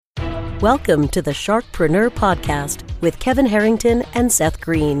Welcome to the Sharkpreneur Podcast with Kevin Harrington and Seth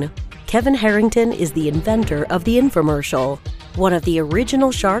Green. Kevin Harrington is the inventor of the infomercial, one of the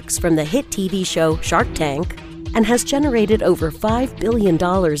original sharks from the hit TV show Shark Tank, and has generated over $5 billion in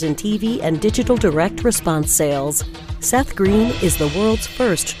TV and digital direct response sales. Seth Green is the world's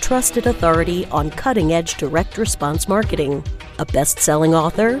first trusted authority on cutting-edge direct response marketing, a best-selling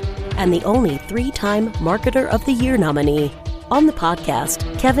author, and the only 3-time Marketer of the Year nominee. On the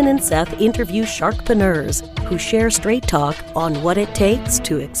podcast, Kevin and Seth interview sharkpreneurs who share straight talk on what it takes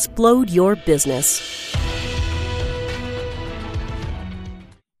to explode your business.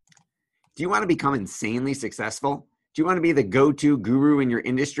 Do you want to become insanely successful? Do you want to be the go-to guru in your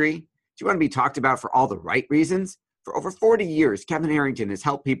industry? Do you want to be talked about for all the right reasons? For over 40 years, Kevin Harrington has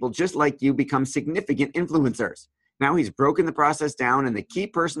helped people just like you become significant influencers. Now he's broken the process down in the Key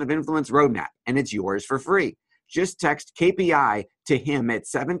Person of Influence Roadmap, and it's yours for free. Just text KPI to him at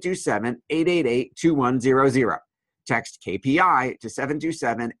 727-888-2100. Text KPI to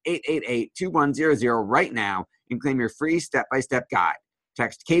 727-888-2100 right now and claim your free step-by-step guide.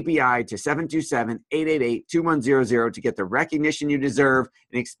 Text KPI to 727-888-2100 to get the recognition you deserve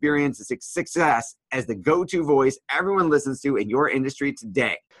and experience the success as the go-to voice everyone listens to in your industry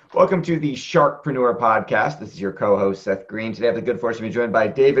today. Welcome to the Sharkpreneur Podcast. This is your co-host, Seth Green. Today I have the good fortune to be joined by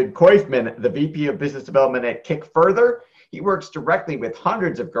David Koifman, the VP of Business Development at KickFurther. He works directly with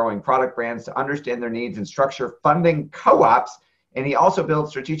hundreds of growing product brands to understand their needs and structure funding co-ops. And he also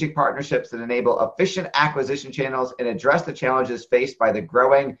builds strategic partnerships that enable efficient acquisition channels and address the challenges faced by the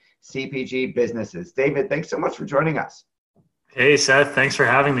growing CPG businesses. David, thanks so much for joining us. Hey, Seth. Thanks for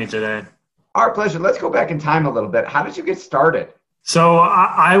having me today. Our pleasure. Let's go back in time a little bit. How did you get started? So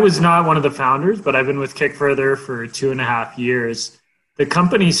I was not one of the founders, but I've been with KickFurther for 2.5 years. The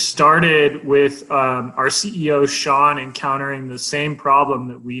company started with our CEO, Sean, encountering the same problem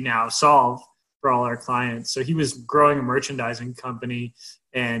that we now solve for all our clients. So he was growing a merchandising company,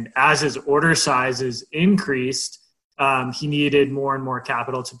 and as his order sizes increased, he needed more and more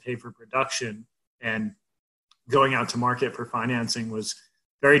capital to pay for production, and going out to market for financing was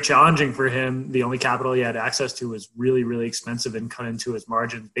very challenging for him. The only capital he had access to was really, really expensive and cut into his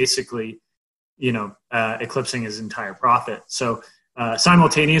margins, basically, eclipsing his entire profit. So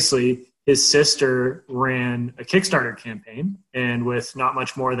simultaneously, his sister ran a Kickstarter campaign, and with not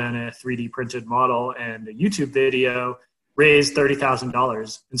much more than a 3D printed model and a YouTube video, raised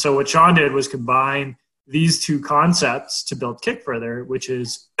 $30,000. And so what Sean did was combine these two concepts to build KickFurther, which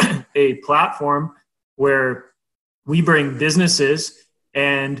is a platform where we bring businesses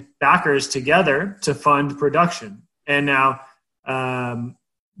and backers together to fund production. And now,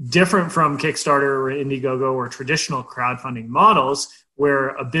 different from Kickstarter or Indiegogo or traditional crowdfunding models, where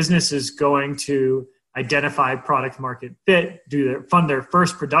a business is going to identify product market fit, fund their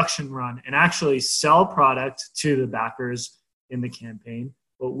first production run, and actually sell product to the backers in the campaign.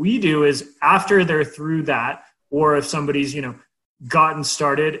 What we do is after they're through that, or if somebody's gotten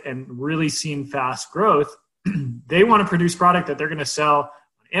started and really seen fast growth, they want to produce product that they're going to sell on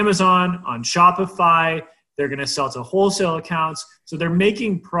Amazon, on Shopify. They're going to sell to wholesale accounts. So they're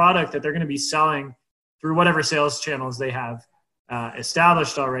making product that they're going to be selling through whatever sales channels they have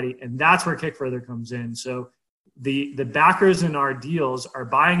established already, and that's where KickFurther comes in. So the backers in our deals are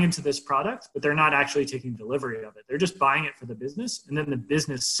buying into this product, but they're not actually taking delivery of it. They're just buying it for the business, and then the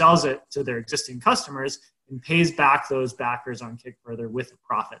business sells it to their existing customers and pays back those backers on KickFurther with a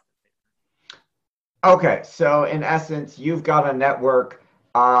profit. Okay, so in essence, you've got a network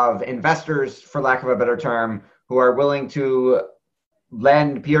of investors, for lack of a better term, who are willing to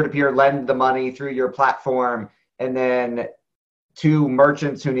lend peer-to-peer, lend the money through your platform, and then to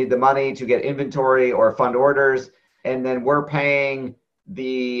merchants who need the money to get inventory or fund orders, and then we're paying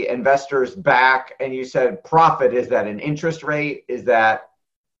the investors back. And you said profit, is that an interest rate? Is that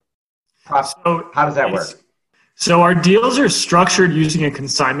profit? So how does that work? So our deals are structured using a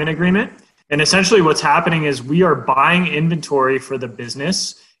consignment agreement. And essentially what's happening is we are buying inventory for the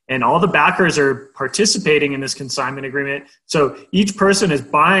business, and all the backers are participating in this consignment agreement. So each person is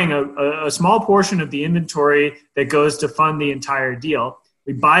buying a small portion of the inventory that goes to fund the entire deal.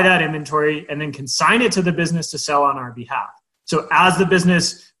 We buy that inventory and then consign it to the business to sell on our behalf. So as the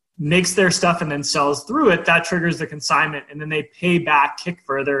business makes their stuff and then sells through it, that triggers the consignment, and then they pay back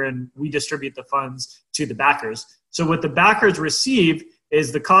KickFurther, and we distribute the funds to the backers. So what the backers receive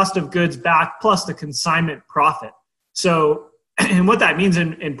is the cost of goods back plus the consignment profit. So, and what that means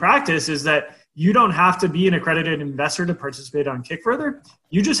in practice is that you don't have to be an accredited investor to participate on KickFurther.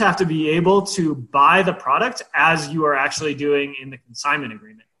 You just have to be able to buy the product as you are actually doing in the consignment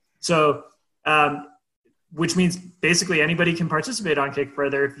agreement. So which means basically anybody can participate on Kick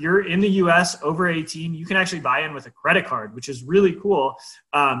Further. If you're in the US over 18, you can actually buy in with a credit card, which is really cool.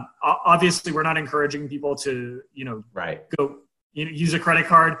 Obviously, we're not encouraging people to, go use a credit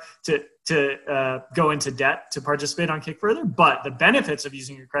card to go into debt to participate on Kick Further. But the benefits of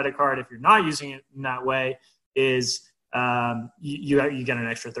using your credit card, if you're not using it in that way, is you get an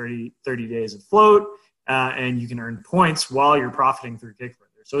extra 30 days of float, and you can earn points while you're profiting through Kick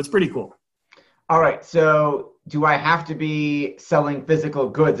Further. So it's pretty cool. All right. So do I have to be selling physical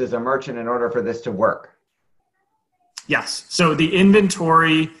goods as a merchant in order for this to work? Yes. So the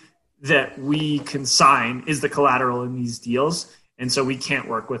inventory that we consign is the collateral in these deals. And so we can't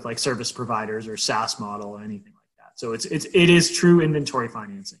work with like service providers or SaaS model or anything like that. So it is true inventory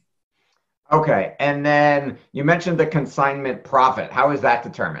financing. Okay. And then you mentioned the consignment profit. How is that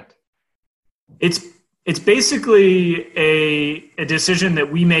determined? It's basically a decision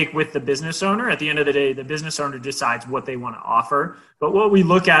that we make with the business owner. At the end of the day, the business owner decides what they want to offer. But what we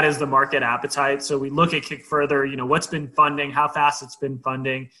look at is the market appetite. So we look at Kick Further, what's been funding, how fast it's been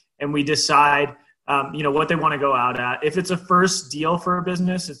funding, and we decide, what they want to go out at. If it's a first deal for a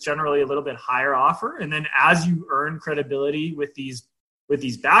business, it's generally a little bit higher offer. And then as you earn credibility with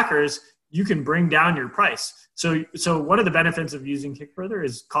these backers, you can bring down your price. So one of the benefits of using Kick Further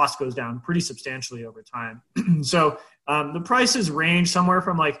is cost goes down pretty substantially over time. So the prices range somewhere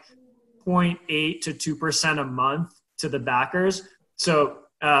from like 0.8 to 2% a month to the backers. So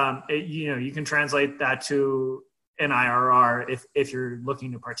you can translate that to an IRR if you're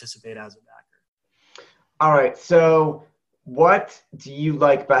looking to participate as a backer. All right. So what do you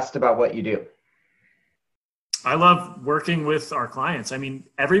like best about what you do? I love working with our clients. I mean,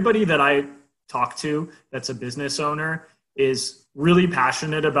 everybody that I talk to that's a business owner is really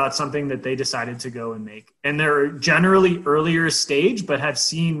passionate about something that they decided to go and make. And they're generally earlier stage, but have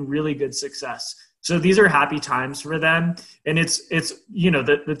seen really good success. So these are happy times for them. And it's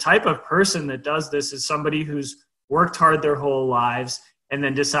the type of person that does this is somebody who's worked hard their whole lives and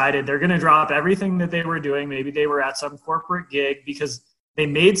then decided they're going to drop everything that they were doing. Maybe they were at some corporate gig because they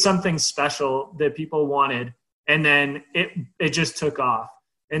made something special that people wanted. And then it just took off.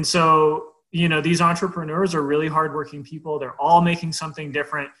 And so, these entrepreneurs are really hardworking people. They're all making something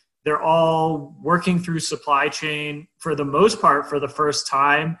different. They're all working through supply chain for the most part for the first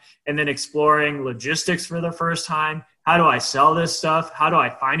time, and then exploring logistics for the first time. How do I sell this stuff? How do I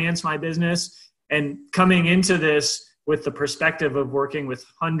finance my business? And coming into this with the perspective of working with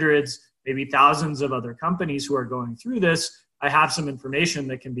hundreds, maybe thousands of other companies who are going through this, I have some information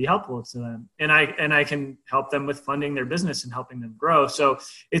that can be helpful to them, and I can help them with funding their business and helping them grow. So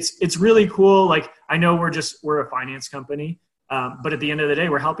it's really cool. Like, I know we're a finance company, but at the end of the day,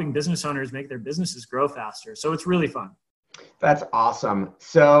 we're helping business owners make their businesses grow faster. So it's really fun. That's awesome.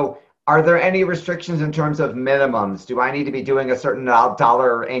 So are there any restrictions in terms of minimums? Do I need to be doing a certain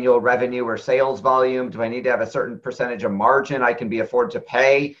dollar annual revenue or sales volume? Do I need to have a certain percentage of margin I can be afford to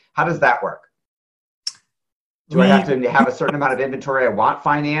pay? How does that work? Do I have to have a certain amount of inventory I want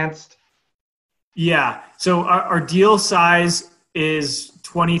financed? Yeah. So our deal size is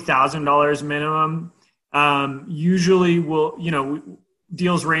 $20,000 minimum. Usually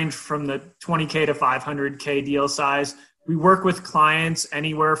deals range from the 20K to 500K deal size. We work with clients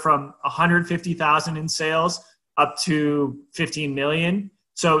anywhere from 150,000 in sales up to 15 million.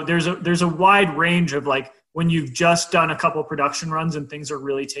 So there's a wide range of like when you've just done a couple production runs and things are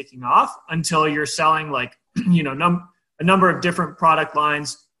really taking off until you're selling like, a number of different product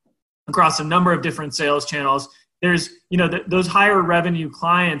lines across a number of different sales channels. There's, those higher revenue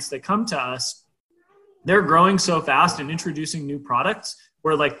clients that come to us, they're growing so fast and introducing new products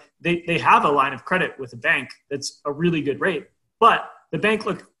where like they have a line of credit with a bank that's a really good rate, but the bank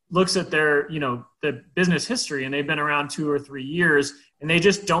looks at their, the business history and they've been around 2 or 3 years and they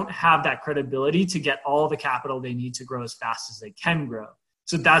just don't have that credibility to get all the capital they need to grow as fast as they can grow.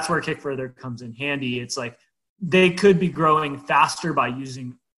 So that's where Kick Further comes in handy. It's like they could be growing faster by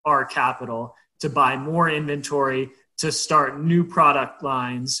using our capital to buy more inventory, to start new product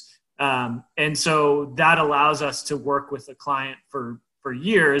lines. And so that allows us to work with the client for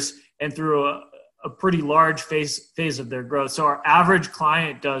years and through a pretty large phase of their growth. So our average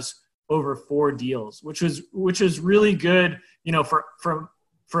client does over 4 deals, which is really good,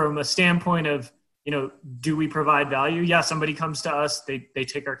 from a standpoint of, do we provide value? Yeah, somebody comes to us, they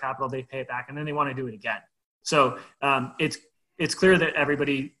take our capital, they pay it back, and then they want to do it again. So it's clear that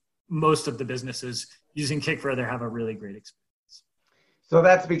most of the businesses using Kick Further have a really great experience. So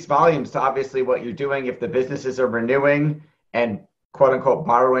that speaks volumes to obviously what you're doing. If the businesses are renewing and quote unquote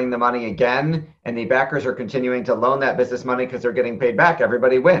borrowing the money again, and the backers are continuing to loan that business money because they're getting paid back,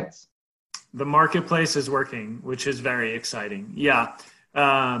 everybody wins. The marketplace is working, which is very exciting. Yeah.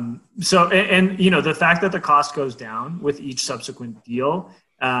 The fact that the cost goes down with each subsequent deal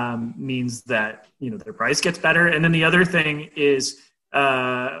means that, their price gets better. And then the other thing is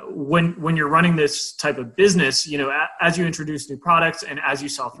when you're running this type of business, as you introduce new products and as you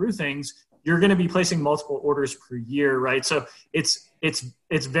sell through things, you're going to be placing multiple orders per year, right? So it's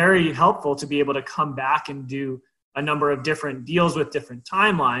very helpful to be able to come back and do a number of different deals with different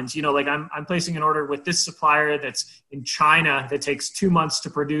timelines. Like I'm placing an order with this supplier that's in China that takes 2 months to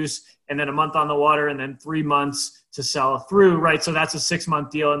produce and then a month on the water and then 3 months to sell through, right? So that's a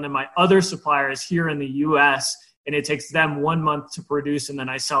 6-month deal. And then my other supplier is here in the US and it takes them 1 month to produce and then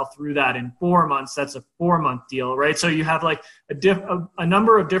I sell through that in 4 months. That's a 4-month deal, right? So you have like a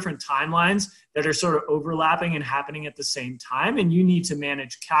number of different timelines that are sort of overlapping and happening at the same time. And you need to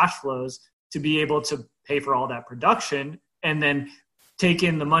manage cash flows to be able to pay for all that production and then take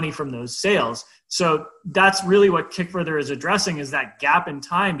in the money from those sales. So that's really what Kickfurther is addressing, is that gap in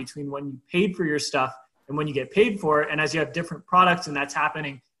time between when you paid for your stuff and when you get paid for it. And as you have different products and that's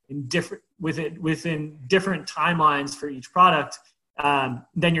happening within different timelines for each product,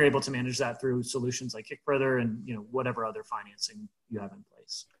 then you're able to manage that through solutions like Kickfurther and whatever other financing you have in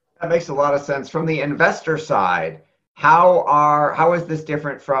place. That makes a lot of sense. From the investor side, how is this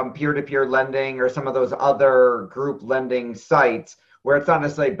different from peer-to-peer lending or some of those other group lending sites where it's not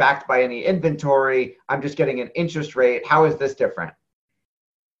necessarily backed by any inventory? I'm just getting an interest rate. How is this different?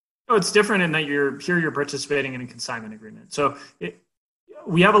 Oh, it's different in that you're participating in a consignment agreement. So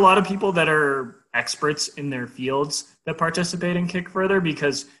we have a lot of people that are experts in their fields that participate in Kickfurther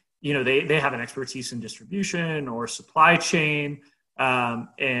because they have an expertise in distribution or supply chain.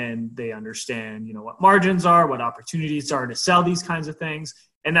 And they understand, what margins are, what opportunities are to sell these kinds of things.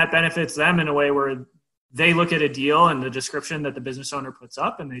 And that benefits them in a way where they look at a deal and the description that the business owner puts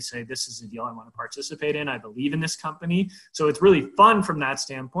up and they say, this is a deal I want to participate in. I believe in this company. So it's really fun from that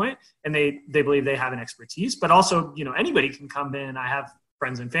standpoint. And they believe they have an expertise, but also, anybody can come in. I have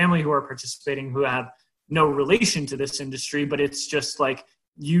friends and family who are participating who have no relation to this industry, but it's just like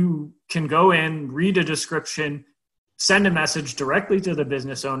you can go in, read a description, send a message directly to the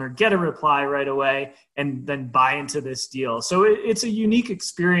business owner, get a reply right away, and then buy into this deal. So it's a unique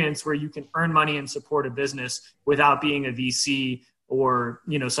experience where you can earn money and support a business without being a VC or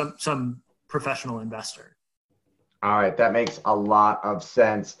some professional investor. All right, that makes a lot of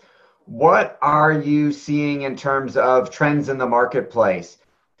sense. What are you seeing in terms of trends in the marketplace?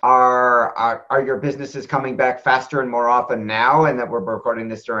 Are your businesses coming back faster and more often now, and that we're recording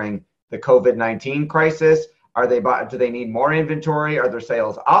this during the COVID-19 crisis? Do they need more inventory? Are their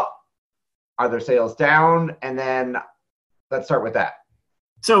sales up? Are their sales down? And then let's start with that.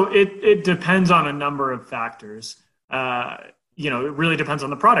 So it depends on a number of factors. It really depends on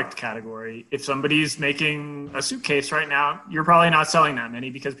the product category. If somebody's making a suitcase right now, you're probably not selling that many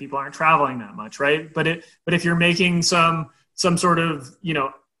because people aren't traveling that much, right? But if you're making some sort of,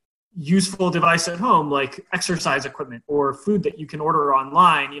 useful device at home, like exercise equipment or food that you can order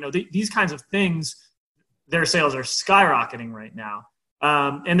online, these kinds of things, their sales are skyrocketing right now.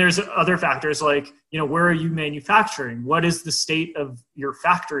 And there's other factors like, where are you manufacturing? What is the state of your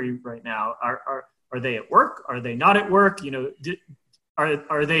factory right now? Are they at work? Are they not at work?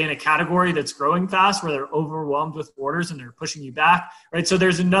 Are they in a category that's growing fast where they're overwhelmed with orders and they're pushing you back, right? So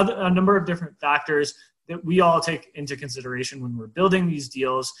there's a number of different factors that we all take into consideration when we're building these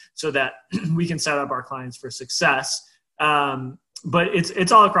deals so that we can set up our clients for success. But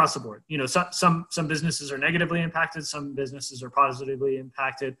it's all across the board. Some businesses are negatively impacted. Some businesses are positively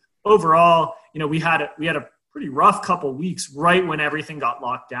impacted. Overall, we had a pretty rough couple weeks right when everything got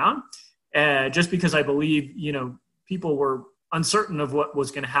locked down, just because I believe, people were uncertain of what was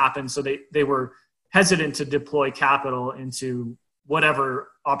going to happen. So they were hesitant to deploy capital into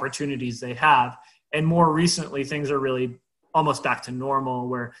whatever opportunities they have. And more recently, things are really almost back to normal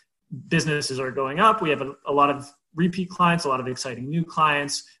where businesses are going up. We have a lot of repeat clients, a lot of exciting new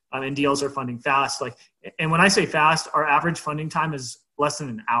clients, and deals are funding fast. And when I say fast, our average funding time is less than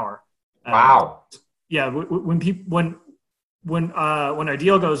an hour. Wow. Yeah. When our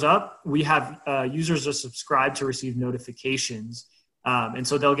deal goes up, we have users are subscribed to receive notifications. And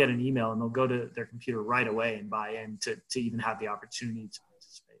so they'll get an email and they'll go to their computer right away and buy in to even have the opportunity to participate.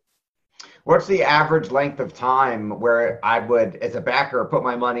 What's the average length of time where I would, as a backer, put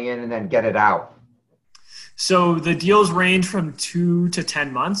my money in and then get it out? So the deals range from 2 to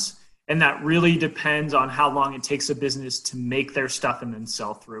 10 months, and that really depends on how long it takes a business to make their stuff and then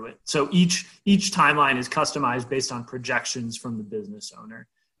sell through it. So each timeline is customized based on projections from the business owner.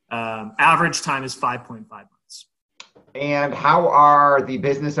 Average time is 5.5 months. And how are the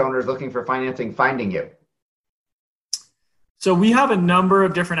business owners looking for financing finding you? So we have a number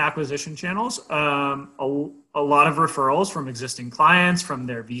of different acquisition channels, a lot of referrals from existing clients, from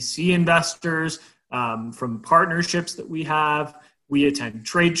their VC investors, from partnerships that we have. We attend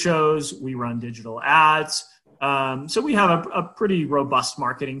trade shows, we run digital ads. So we have a pretty robust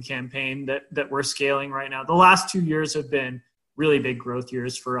marketing campaign that we're scaling right now. The last 2 years have been really big growth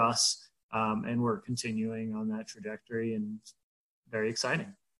years for us, and we're continuing on that trajectory, and it's very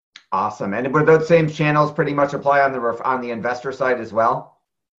exciting. Awesome. And would those same channels pretty much apply on the investor side as well?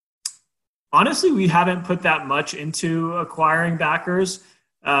 Honestly, we haven't put that much into acquiring backers.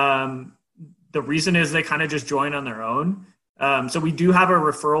 The reason is they kind of just join on their own. So we do have a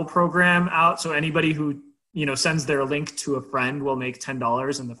referral program out. So anybody who sends their link to a friend will make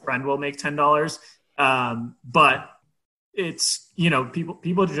 $10, and the friend will make $10. But it's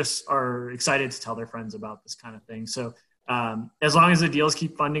people just are excited to tell their friends about this kind of thing. So as long as the deals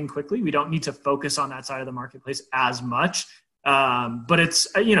keep funding quickly, we don't need to focus on that side of the marketplace as much. But it's,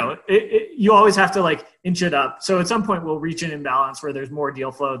 you always have to inch it up. So at some point we'll reach an imbalance where there's more deal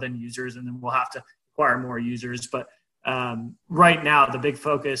flow than users, and then we'll have to acquire more users. But right now, the big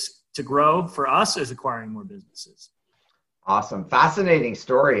focus to grow for us is acquiring more businesses. Awesome. Fascinating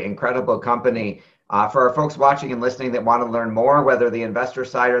story. Incredible company. For our folks watching and listening that want to learn more, whether the investor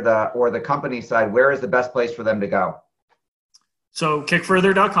side or the company side, where is the best place for them to go? So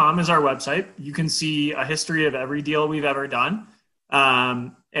kickfurther.com is our website. You can see a history of every deal we've ever done.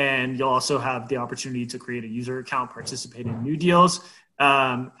 And you'll also have the opportunity to create a user account, participate in new deals.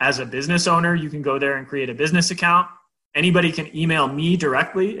 As a business owner, you can go there and create a business account. Anybody can email me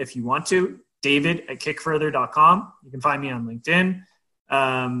directly if you want to, david@kickfurther.com. You can find me on LinkedIn.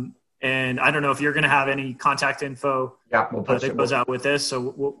 And I don't know if you're going to have any contact info that goes out with this.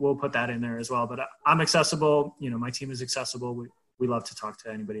 So we'll put that in there as well. But I'm accessible. My team is accessible. We love to talk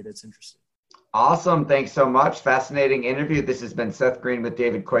to anybody that's interested. Awesome. Thanks so much. Fascinating interview. This has been Seth Green with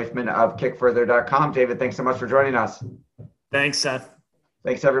David Koifman of kickfurther.com. David, thanks so much for joining us. Thanks, Seth.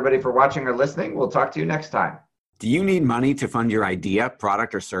 Thanks, everybody, for watching or listening. We'll talk to you next time. Do you need money to fund your idea,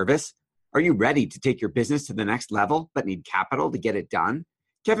 product, or service? Are you ready to take your business to the next level but need capital to get it done?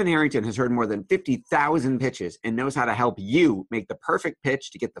 Kevin Harrington has heard more than 50,000 pitches and knows how to help you make the perfect pitch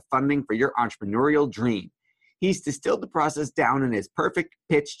to get the funding for your entrepreneurial dream. He's distilled the process down in his perfect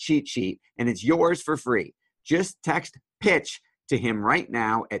pitch cheat sheet, and it's yours for free. Just text PITCH to him right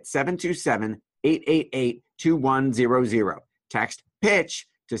now at 727-888-2100. Text PITCH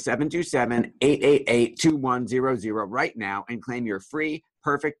to 727-888-2100 right now and claim your free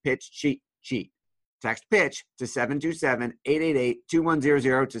perfect pitch cheat sheet. Text PITCH to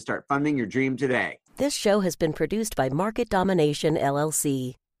 727-888-2100 to start funding your dream today. This show has been produced by Market Domination,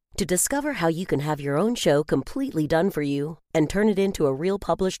 LLC. To discover how you can have your own show completely done for you and turn it into a real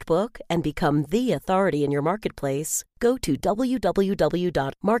published book and become the authority in your marketplace, go to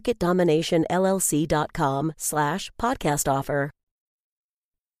www.marketdominationllc.com/podcast offer.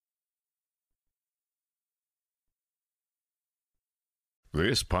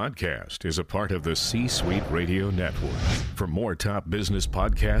 This podcast is a part of the C-Suite Radio Network. For more top business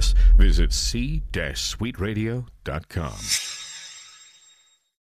podcasts, visit c-suiteradio.com.